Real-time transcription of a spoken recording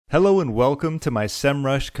Hello and welcome to my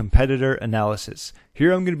Semrush Competitor Analysis.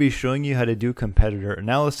 Here I'm going to be showing you how to do competitor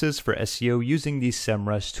analysis for SEO using the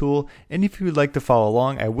Semrush tool. And if you would like to follow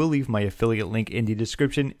along, I will leave my affiliate link in the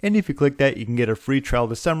description. And if you click that, you can get a free trial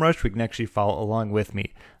to Semrush. We can actually follow along with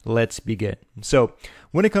me. Let's begin. So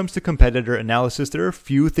when it comes to competitor analysis, there are a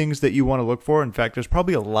few things that you want to look for. In fact, there's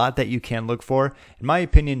probably a lot that you can look for. In my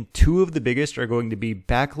opinion, two of the biggest are going to be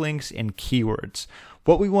backlinks and keywords.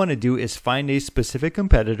 What we want to do is find a specific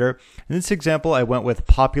competitor. In this example, I went with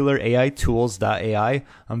popularaitools.ai.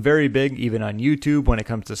 I'm very big even on YouTube when it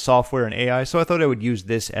comes to software and AI, so I thought I would use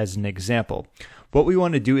this as an example. What we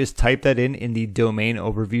want to do is type that in the domain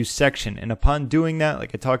overview section. And upon doing that,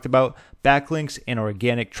 like I talked about, backlinks and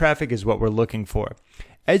organic traffic is what we're looking for.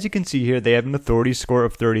 As you can see here, they have an authority score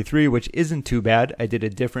of 33, which isn't too bad. I did a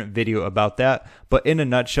different video about that, but in a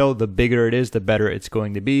nutshell, the bigger it is, the better it's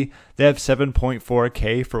going to be. They have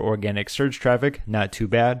 7.4K for organic search traffic, not too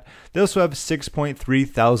bad. They also have 6.3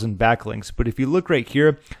 thousand backlinks, but if you look right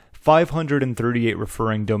here, 538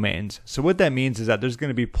 referring domains. So what that means is that there's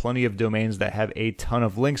going to be plenty of domains that have a ton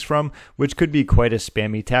of links from, which could be quite a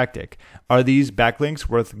spammy tactic. Are these backlinks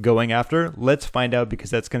worth going after? Let's find out,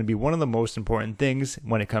 because that's going to be one of the most important things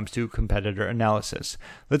when it comes to competitor analysis.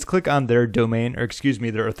 Let's click on their domain, or excuse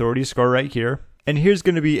me, their authority score right here. And here's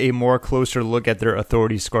going to be a more closer look at their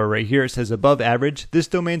authority score right here. It says above average. This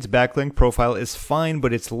domain's backlink profile is fine,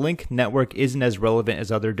 but its link network isn't as relevant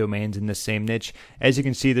as other domains in the same niche. As you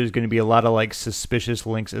can see, there's going to be a lot of like suspicious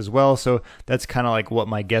links as well. So that's kind of like what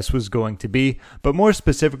my guess was going to be. But more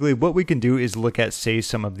specifically, what we can do is look at, say,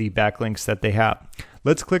 some of the backlinks that they have.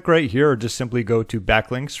 Let's click right here, or just simply go to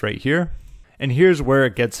backlinks right here. And here's where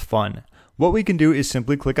it gets fun. What we can do is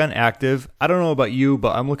simply click on active. I don't know about you,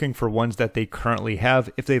 but I'm looking for ones that they currently have.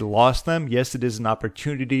 If they lost them, yes, it is an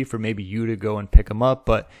opportunity for maybe you to go and pick them up.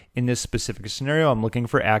 But in this specific scenario, I'm looking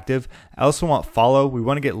for active. I also want follow. We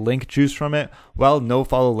want to get link juice from it. While no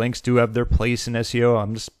follow links do have their place in SEO,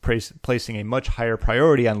 I'm just placing a much higher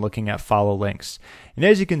priority on looking at follow links. And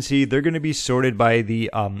as you can see, they're going to be sorted by the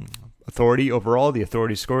authority overall, the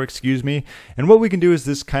authority score, excuse me. And what we can do is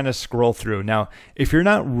this kind of scroll through. Now, if you're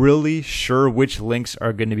not really sure which links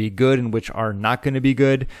are going to be good and which are not going to be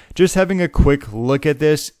good, just having a quick look at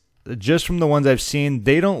this, just from the ones I've seen,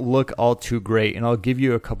 they don't look all too great. And I'll give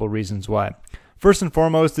you a couple reasons why. First and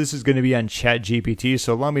foremost, this is going to be on ChatGPT.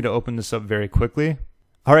 So allow me to open this up very quickly.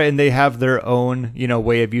 All right, and they have their own,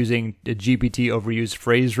 way of using the GPT overused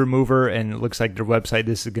phrase remover, and it looks like their website,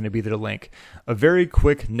 this is going to be their link. A very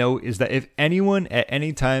quick note is that if anyone at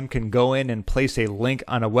any time can go in and place a link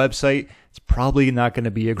on a website, it's probably not going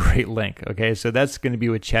to be a great link, okay? So that's going to be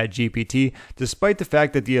with ChatGPT, despite the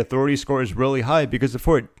fact that the authority score is really high, because of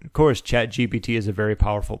course, ChatGPT is a very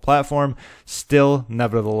powerful platform. Still,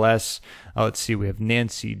 nevertheless, let's see, we have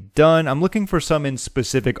Nancy Dunn. I'm looking for some in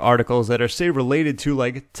specific articles that are, say, related to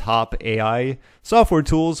like top AI software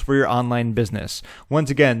tools for your online business. Once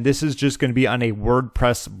again, this is just going to be on a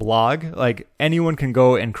WordPress blog. Like anyone can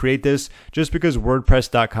go and create this. Just because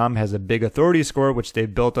WordPress.com has a big authority score, which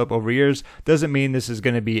they've built up over years, doesn't mean this is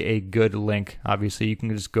going to be a good link. Obviously, you can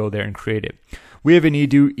just go there and create it. We have an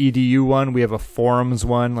edu one. We have a forums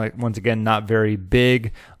one, like once again, not very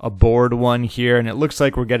big, a board one here. And it looks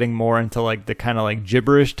like we're getting more into like the kind of like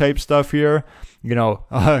gibberish type stuff here.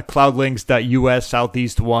 Cloudlinks.us,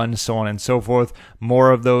 Southeast one, so on and so forth. More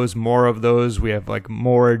of those. We have like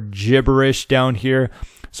more gibberish down here.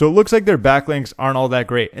 So it looks like their backlinks aren't all that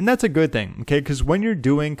great. And that's a good thing, okay? Because when you're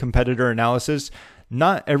doing competitor analysis,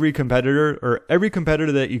 not every competitor, or every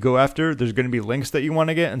competitor that you go after, there's going to be links that you want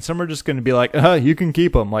to get, and some are just going to be like, you can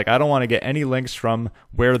keep them. Like, I don't want to get any links from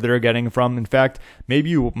where they're getting from. In fact, maybe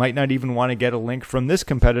you might not even want to get a link from this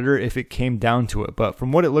competitor if it came down to it. But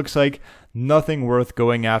from what it looks like, nothing worth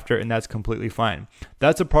going after, and that's completely fine.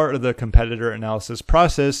 That's a part of the competitor analysis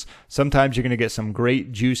process. Sometimes you're going to get some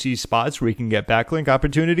great juicy spots where you can get backlink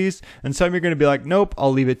opportunities, and some you're going to be like, nope,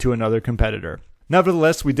 I'll leave it to another competitor.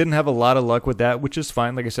 Nevertheless, we didn't have a lot of luck with that, which is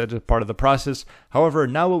fine. Like I said, it's part of the process. However,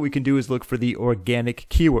 now what we can do is look for the organic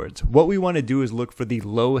keywords. What we want to do is look for the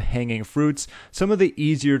low-hanging fruits, some of the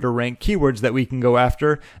easier to rank keywords that we can go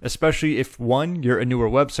after, especially if one, you're a newer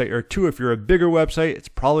website, or two, if you're a bigger website, it's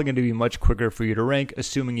probably going to be much quicker for you to rank,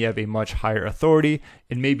 assuming you have a much higher authority,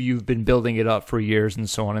 and maybe you've been building it up for years and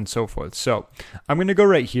so on and so forth. So I'm going to go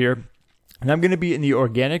right here. And I'm going to be in the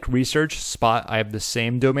organic research spot. I have the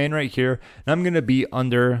same domain right here. And I'm going to be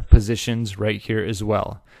under positions right here as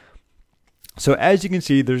well. So as you can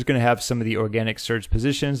see, there's going to have some of the organic search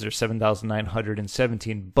positions. There's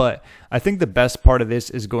 7,917, but I think the best part of this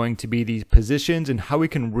is going to be these positions and how we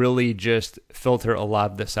can really just filter a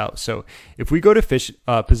lot of this out. So if we go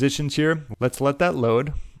to positions here, let's let that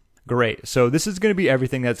load. Great. So this is going to be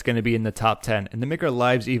everything that's going to be in the top 10. And to make our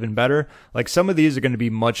lives even better, like some of these are going to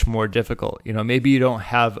be much more difficult. You know, maybe you don't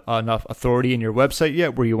have enough authority in your website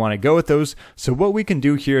yet where you want to go with those. So what we can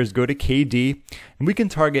do here is go to KD and we can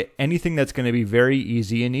target anything that's going to be very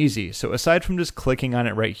easy. So aside from just clicking on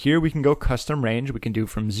it right here, we can go custom range. We can do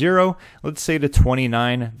from 0, let's say to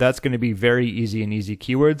 29. That's going to be very easy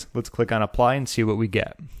keywords. Let's click on apply and see what we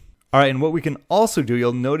get. All right, and what we can also do,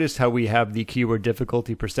 you'll notice how we have the keyword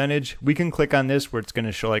difficulty percentage. We can click on this where it's going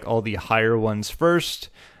to show like all the higher ones first,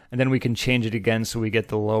 and then we can change it again so we get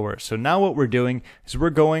the lower. So now what we're doing is we're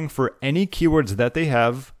going for any keywords that they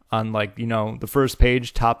have on like, you know, the first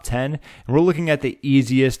page, top 10, and we're looking at the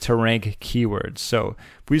easiest to rank keywords. So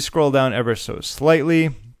if we scroll down ever so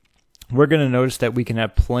slightly, we're going to notice that we can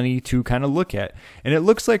have plenty to kind of look at. And it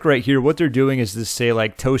looks like right here, what they're doing is to say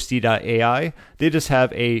like toasty.ai. They just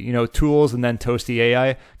have a, you know, tools and then Toasty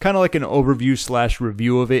AI, kind of like an overview /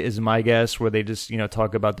 review of it is my guess, where they just, you know,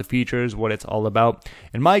 talk about the features, what it's all about.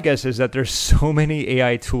 And my guess is that there's so many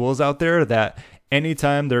AI tools out there that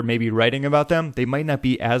anytime they're maybe writing about them, they might not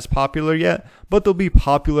be as popular yet, but they'll be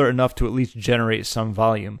popular enough to at least generate some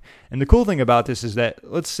volume. And the cool thing about this is that,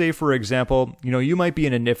 let's say, for example, you know, you might be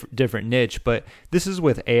in a different niche, but this is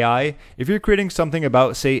with AI. If you're creating something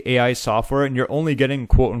about, say, AI software and you're only getting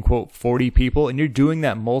quote unquote 40 people and you're doing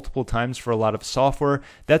that multiple times for a lot of software,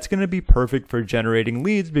 that's going to be perfect for generating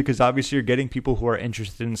leads because obviously you're getting people who are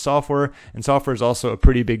interested in software. And software is also a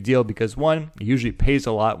pretty big deal because 1, it usually pays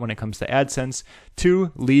a lot when it comes to AdSense.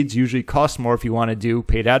 2, leads usually cost more if you want to do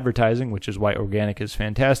paid advertising, which is why organic is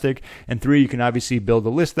fantastic. And 3, you can obviously build a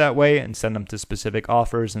list that way and send them to specific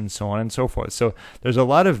offers and so on and so forth. So there's a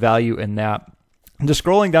lot of value in that. Just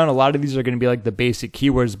scrolling down, a lot of these are going to be like the basic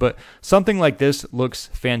keywords, but something like this looks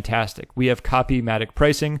fantastic. We have copymatic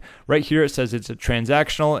pricing. Right here, it says it's a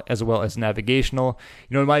transactional as well as navigational.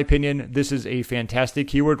 You know, in my opinion, this is a fantastic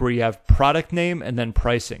keyword where you have product name and then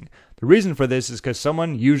pricing. The reason for this is because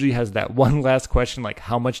someone usually has that one last question like,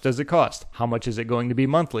 how much does it cost? How much is it going to be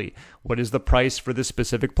monthly? What is the price for the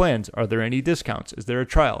specific plans? Are there any discounts? Is there a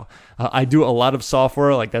trial? I do a lot of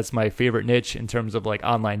software, like that's my favorite niche in terms of like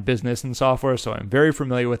online business and software, so I'm very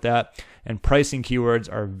familiar with that. And pricing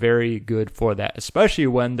keywords are very good for that, especially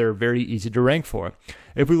when they're very easy to rank for.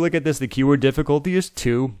 If we look at this, the keyword difficulty is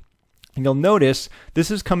 2. And you'll notice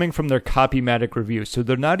this is coming from their copymatic review. So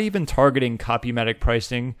they're not even targeting copymatic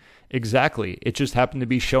pricing exactly. It just happened to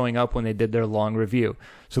be showing up when they did their long review.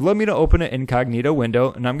 So let me open an incognito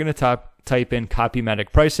window and I'm going to type in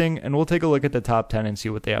copymatic pricing and we'll take a look at the top 10 and see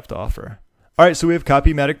what they have to offer. All right, so we have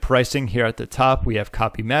copymatic pricing here at the top. We have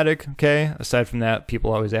copymatic, okay? Aside from that,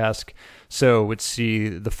 people always ask. So let's see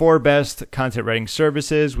the 4 best content writing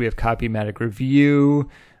services. We have copymatic review.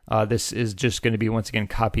 This is just going to be, once again,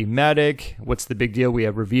 copymatic. What's the big deal? We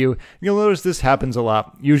have review. You'll notice this happens a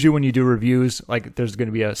lot. Usually when you do reviews, like there's going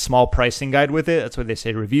to be a small pricing guide with it. That's why they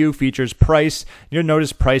say review, features, price. You'll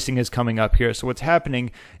notice pricing is coming up here. So what's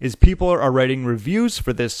happening is people are writing reviews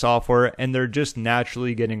for this software and they're just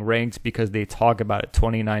naturally getting ranked because they talk about it.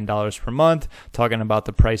 $29 per month, talking about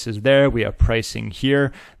the prices there. We have pricing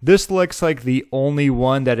here. This looks like the only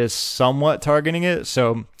one that is somewhat targeting it.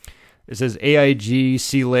 So it says AIG,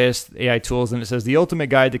 C-List, AI Tools, and it says the ultimate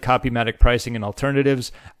guide to copymatic pricing and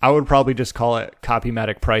alternatives. I would probably just call it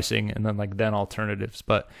copymatic pricing and then alternatives,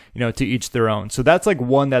 but you know, to each their own. So that's like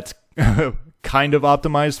one that's kind of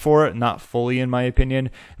optimized for it, not fully in my opinion.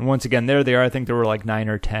 And once again, there they are. I think there were like 9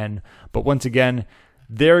 or 10, but once again,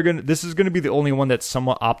 this is going to be the only one that's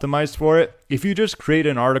somewhat optimized for it. If you just create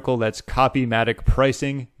an article that's copymatic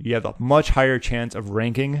pricing, you have a much higher chance of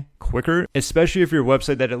ranking quicker, especially if your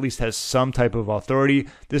website that at least has some type of authority.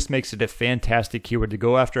 This makes it a fantastic keyword to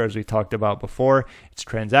go after, as we talked about before. It's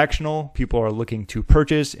transactional, people are looking to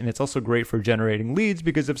purchase, and it's also great for generating leads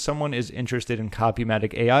because if someone is interested in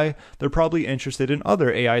copymatic AI, they're probably interested in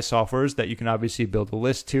other AI softwares that you can obviously build a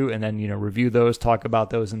list to and then, you know, review those, talk about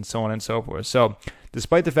those, and so on and so forth. So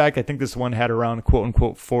despite the fact I think this one had around quote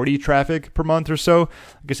unquote 40 traffic per month or so,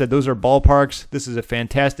 like I said, those are ballparks. This is a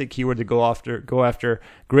fantastic keyword to go after.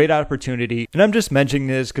 Great opportunity. And I'm just mentioning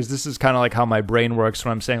this because this is kind of like how my brain works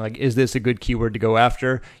when I'm saying like, is this a good keyword to go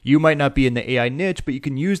after? You might not be in the AI niche, but you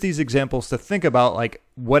can use these examples to think about like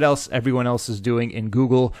what else everyone else is doing in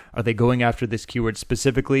Google. Are they going after this keyword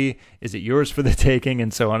specifically? Is it yours for the taking?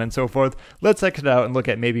 And so on and so forth. Let's check it out and look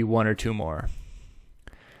at maybe 1 or 2 more.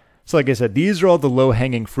 So like I said, these are all the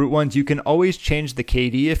low-hanging fruit ones. You can always change the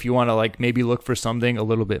KD if you want to like maybe look for something a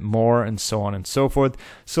little bit more and so on and so forth.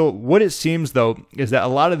 So what it seems though is that a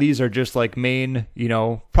lot of these are just like main,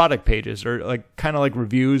 product pages or like kind of like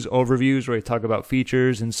reviews, overviews where you talk about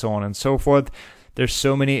features and so on and so forth. There's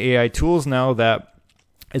so many AI tools now that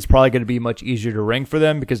it's probably going to be much easier to rank for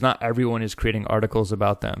them because not everyone is creating articles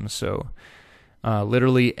about them. So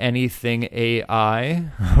literally anything AI,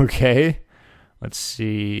 okay. Let's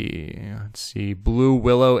see, Blue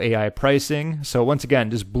Willow AI pricing. So once again,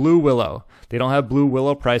 just Blue Willow. They don't have Blue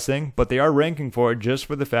Willow pricing, but they are ranking for it just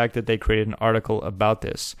for the fact that they created an article about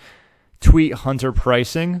this. Tweet Hunter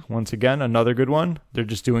pricing, once again, another good one. They're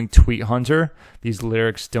just doing Tweet Hunter. These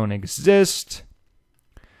lyrics don't exist.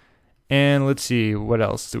 And let's see, what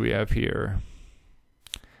else do we have here?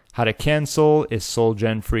 How to cancel, is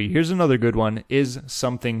SolGen free? Here's another good one, is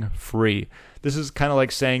something free? This is kind of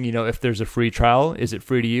like saying, if there's a free trial, is it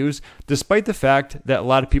free to use? Despite the fact that a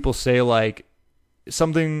lot of people say like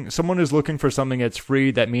someone is looking for something that's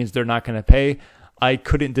free, that means they're not going to pay. I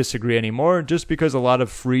couldn't disagree anymore just because a lot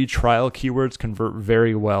of free trial keywords convert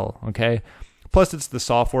very well, okay? Plus, it's the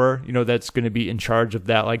software, that's going to be in charge of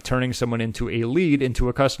that, like turning someone into a lead, into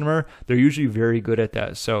a customer. They're usually very good at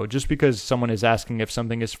that. So just because someone is asking if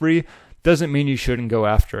something is free doesn't mean you shouldn't go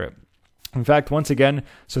after it. In fact, once again,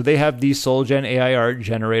 so they have the SolGen AI art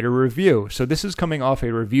generator review. So this is coming off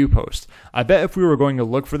a review post. I bet if we were going to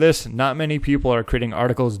look for this, not many people are creating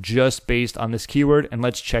articles just based on this keyword, and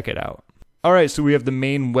let's check it out. All right, so we have the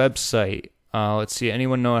main website. Let's see,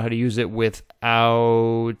 anyone know how to use it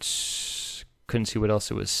without... Couldn't see what else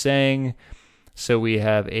it was saying. So we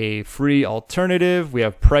have a free alternative. We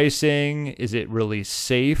have pricing. Is it really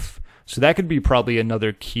safe? So that could be probably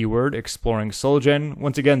another keyword, exploring SolGen.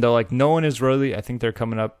 Once again, though, like no one is really, I think they're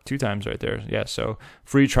coming up 2 times right there. Yeah, so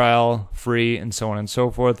free trial, free, and so on and so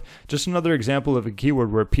forth. Just another example of a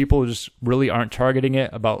keyword where people just really aren't targeting it.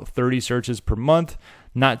 About 30 searches per month.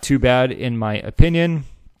 Not too bad in my opinion.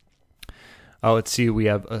 Let's see, we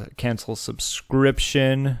have a cancel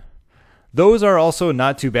subscription. Those are also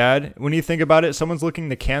not too bad. When you think about it, someone's looking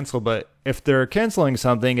to cancel, but if they're canceling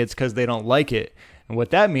something, it's because they don't like it. And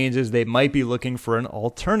what that means is they might be looking for an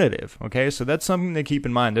alternative, okay? So that's something to keep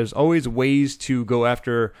in mind. There's always ways to go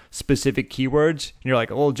after specific keywords. And you're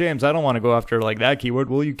like, well, James, I don't want to go after like that keyword.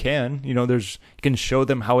 Well, you can. You can show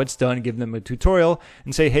them how it's done, give them a tutorial,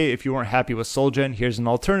 and say, hey, if you weren't happy with SolGen, here's an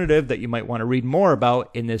alternative that you might want to read more about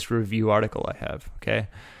in this review article I have, okay?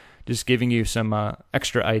 Just giving you some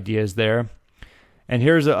extra ideas there. And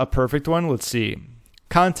here's a perfect one. Let's see.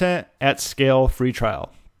 Content at scale free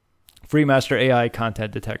trial. Free master AI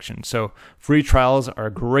content detection. So free trials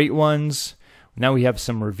are great ones. Now we have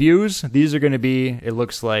some reviews. These are going to be, it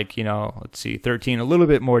looks like, let's see, 13, a little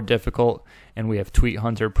bit more difficult. And we have Tweet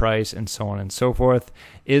Hunter price and so on and so forth.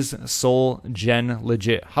 Is SolGen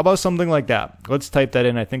legit? How about something like that? Let's type that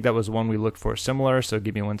in. I think that was one we looked for similar. So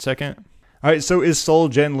give me 1 second. All right, so is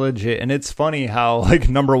SolGen legit? And it's funny how like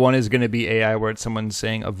number 1 is going to be AI where it's someone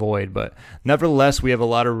saying avoid, but nevertheless, we have a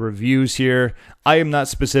lot of reviews here. I am not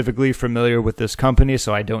specifically familiar with this company,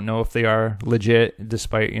 so I don't know if they are legit,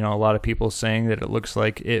 despite, a lot of people saying that it looks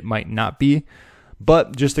like it might not be.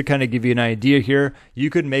 But just to kind of give you an idea here, you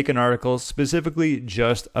could make an article specifically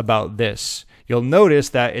just about this. You'll notice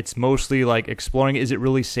that it's mostly like exploring, is it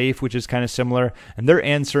really safe, which is kind of similar. And they're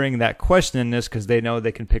answering that question in this because they know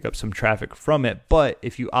they can pick up some traffic from it. But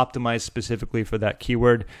if you optimize specifically for that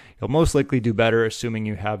keyword, you'll most likely do better, assuming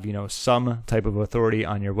you have, some type of authority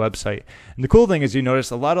on your website. And the cool thing is you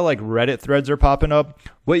notice a lot of like Reddit threads are popping up.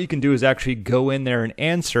 What you can do is actually go in there and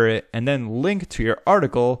answer it and then link to your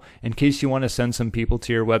article in case you want to send some people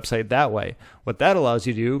to your website that way. What that allows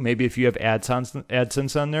you to do, maybe if you have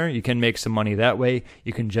AdSense on there, you can make some money that way.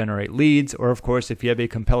 You can generate leads, or of course, if you have a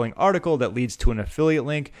compelling article that leads to an affiliate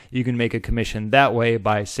link, you can make a commission that way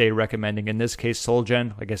by, say, recommending, in this case,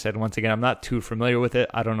 SolGen. Like I said, once again, I'm not too familiar with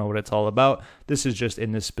it. I don't know what it's all about. This is just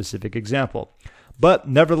in this specific example. But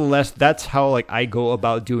nevertheless, that's how I go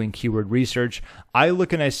about doing keyword research. I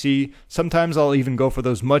look and I see, sometimes I'll even go for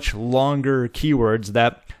those much longer keywords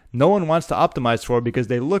that no one wants to optimize for because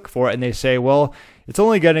they look for it and they say, well, it's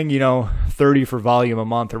only getting, 30 for volume a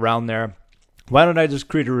month around there. why don't I just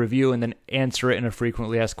create a review and then answer it in a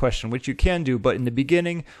frequently asked question, which you can do. But in the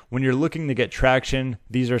beginning, when you're looking to get traction,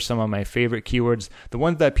 these are some of my favorite keywords. The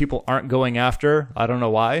ones that people aren't going after, I don't know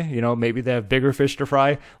why, maybe they have bigger fish to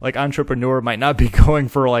fry. Like entrepreneur might not be going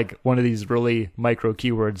for like one of these really micro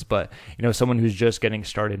keywords, but someone who's just getting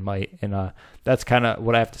started might. And that's kind of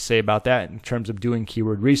what I have to say about that in terms of doing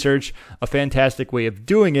keyword research. A fantastic way of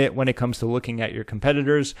doing it when it comes to looking at your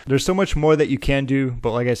competitors. There's so much more that you can do,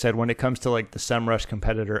 but like I said, when it comes to like the Semrush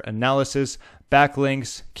Competitor Analysis,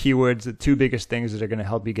 backlinks, keywords, the two biggest things that are going to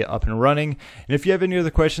help you get up and running. And if you have any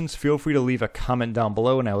other questions, feel free to leave a comment down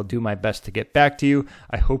below and I will do my best to get back to you.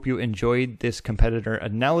 I hope you enjoyed this competitor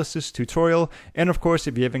analysis tutorial. And of course,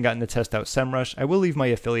 if you haven't gotten to test out Semrush, I will leave my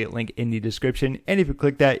affiliate link in the description. And if you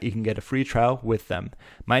click that, you can get a free trial with them.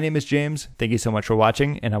 My name is James. Thank you so much for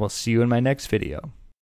watching, and I will see you in my next video.